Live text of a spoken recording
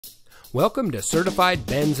Welcome to Certified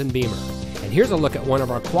Benz and Beemer, and here's a look at one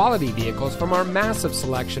of our quality vehicles from our massive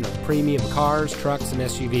selection of premium cars, trucks, and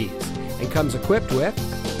SUVs, and comes equipped with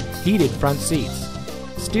heated front seats,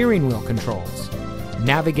 steering wheel controls,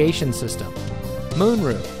 navigation system,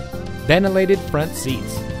 moonroof, ventilated front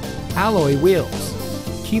seats, alloy wheels,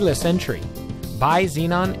 keyless entry,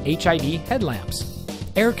 bi-xenon HID headlamps,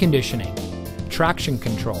 air conditioning, traction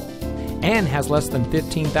control, and has less than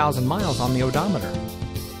 15,000 miles on the odometer.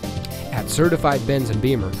 At Certified Benz and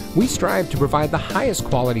Beemer, we strive to provide the highest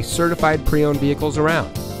quality certified pre-owned vehicles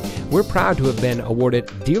around. We're proud to have been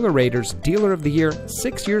awarded Dealer Rater's Dealer of the Year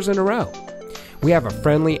 6 years in a row. We have a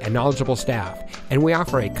friendly and knowledgeable staff, and we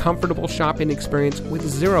offer a comfortable shopping experience with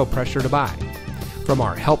zero pressure to buy. From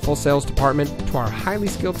our helpful sales department to our highly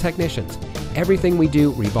skilled technicians, everything we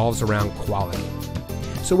do revolves around quality.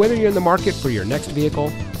 So whether you're in the market for your next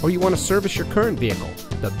vehicle or you want to service your current vehicle,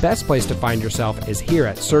 the best place to find yourself is here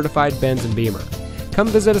at Certified Benz and Beemer. Come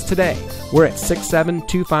visit us today. We're at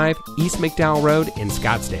 6725 East McDowell Road in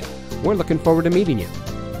Scottsdale. We're looking forward to meeting you.